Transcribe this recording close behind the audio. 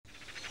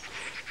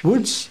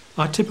Woods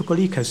are typical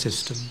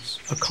ecosystems,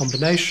 a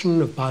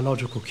combination of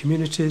biological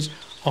communities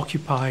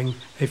occupying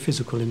a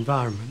physical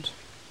environment.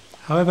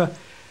 However,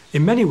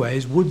 in many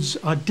ways, woods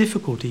are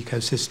difficult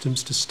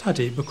ecosystems to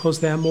study because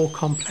they are more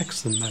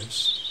complex than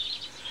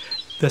most.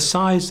 The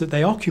size that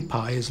they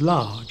occupy is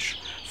large,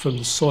 from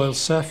the soil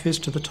surface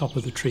to the top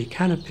of the tree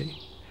canopy,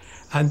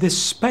 and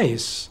this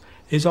space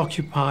is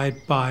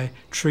occupied by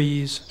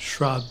trees,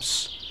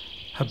 shrubs,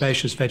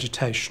 herbaceous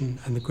vegetation,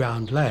 and the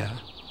ground layer,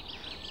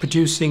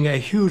 producing a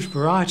huge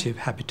variety of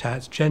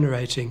habitats,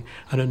 generating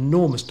an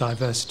enormous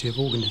diversity of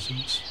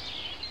organisms.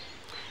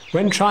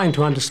 When trying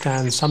to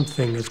understand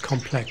something as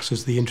complex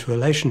as the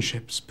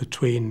interrelationships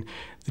between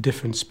the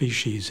different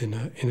species in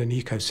an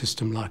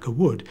ecosystem like a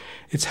wood,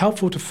 it's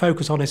helpful to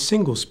focus on a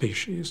single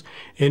species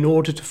in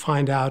order to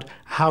find out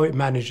how it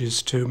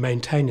manages to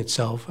maintain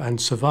itself and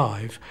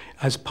survive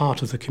as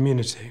part of the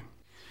community.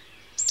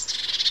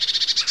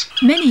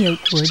 Many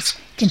oak woods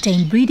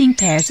contain breeding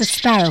pairs of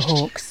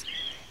sparrowhawks.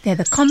 They're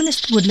the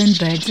commonest woodland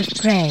birds of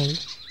prey.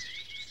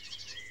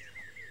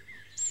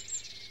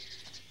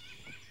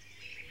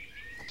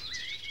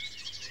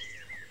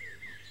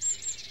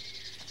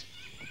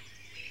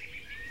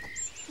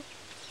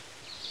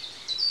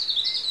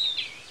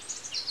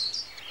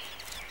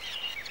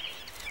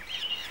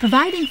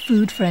 Providing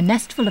food for a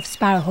nestful of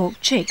sparrowhawk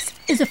chicks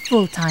is a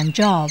full-time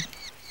job.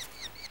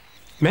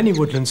 Many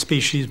woodland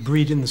species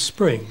breed in the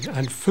spring,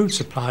 and food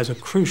supplies are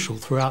crucial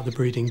throughout the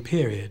breeding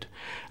period,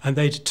 and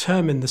they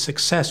determine the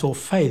success or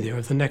failure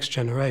of the next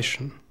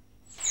generation.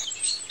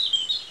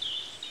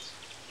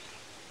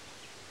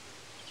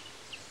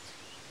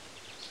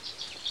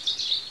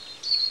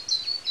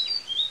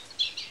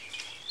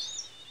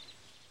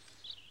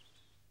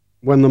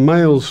 When the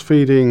male's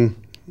feeding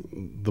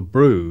the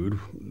brood,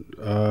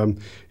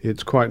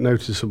 it's quite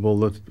noticeable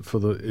that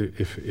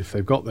if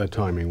they've got their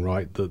timing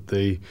right, that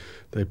they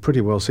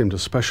pretty well seem to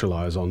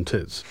specialise on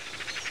tits.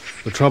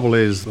 The trouble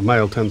is the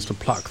male tends to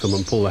pluck them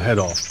and pull the head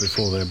off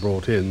before they're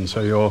brought in,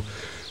 so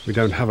we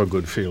don't have a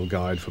good field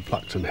guide for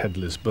plucked and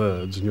headless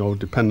birds, and you're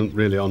dependent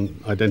really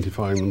on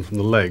identifying them from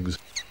the legs.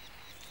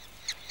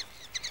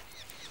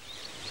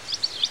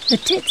 The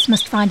tits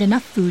must find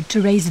enough food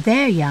to raise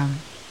their young.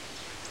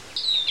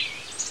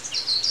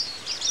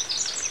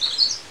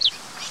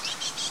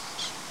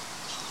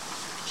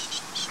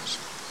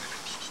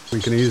 We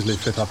can easily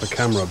fit up a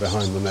camera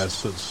behind the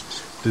nest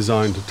that's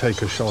designed to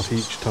take a shot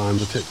each time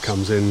the tit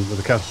comes in with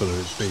a caterpillar in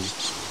its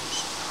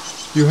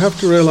beak. You have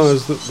to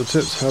realise that the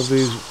tits have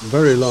these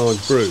very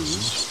large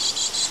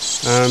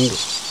broods, and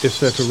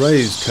if they're to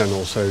raise 10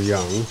 or so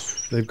young,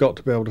 they've got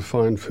to be able to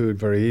find food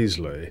very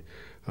easily.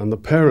 And the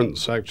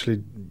parents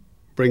actually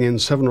bring in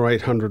 700 or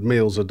 800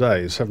 meals a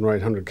day, 700 or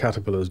 800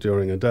 caterpillars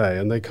during a day,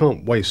 and they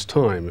can't waste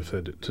time if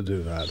they're to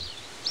do that.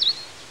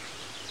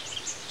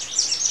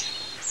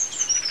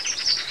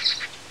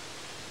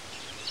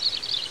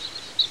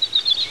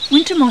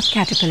 Winter moth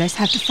caterpillars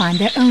have to find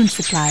their own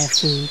supply of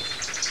food.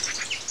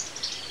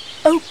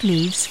 Oak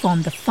leaves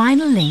form the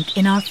final link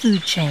in our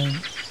food chain.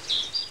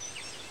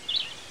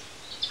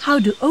 How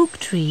do oak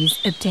trees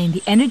obtain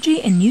the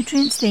energy and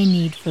nutrients they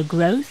need for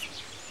growth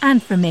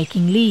and for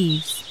making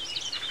leaves?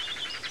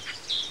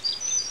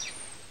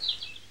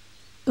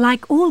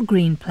 Like all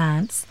green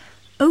plants,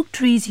 oak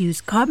trees use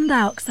carbon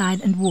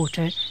dioxide and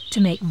water to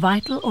make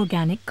vital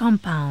organic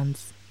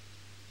compounds.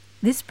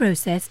 This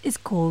process is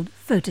called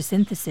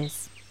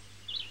photosynthesis.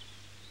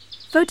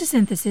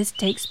 Photosynthesis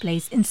takes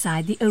place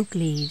inside the oak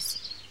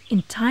leaves,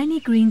 in tiny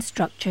green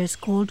structures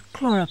called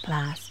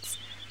chloroplasts,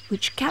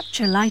 which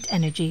capture light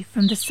energy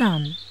from the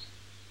sun.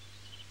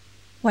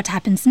 What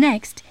happens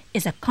next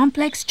is a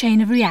complex chain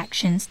of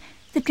reactions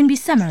that can be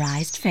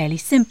summarized fairly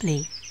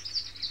simply.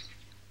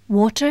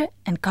 Water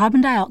and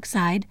carbon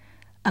dioxide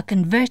are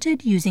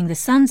converted using the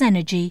sun's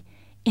energy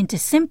into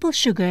simple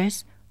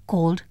sugars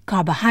called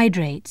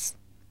carbohydrates.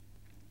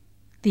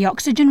 The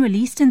oxygen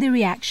released in the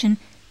reaction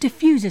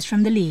diffuses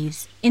from the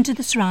leaves into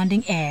the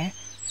surrounding air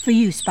for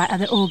use by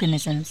other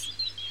organisms.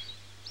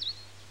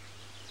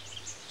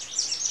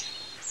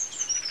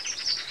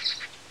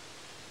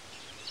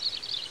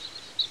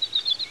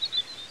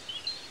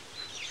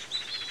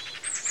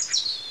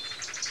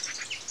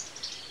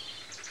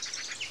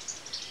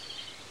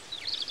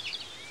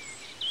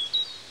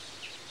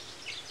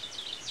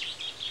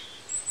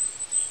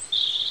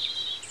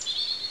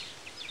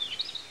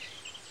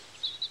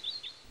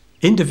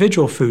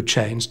 Individual food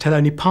chains tell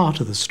only part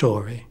of the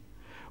story.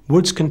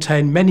 Woods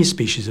contain many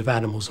species of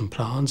animals and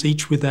plants,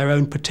 each with their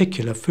own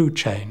particular food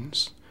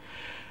chains.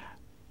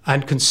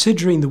 And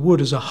considering the wood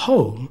as a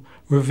whole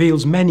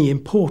reveals many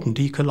important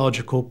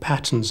ecological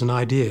patterns and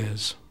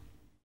ideas.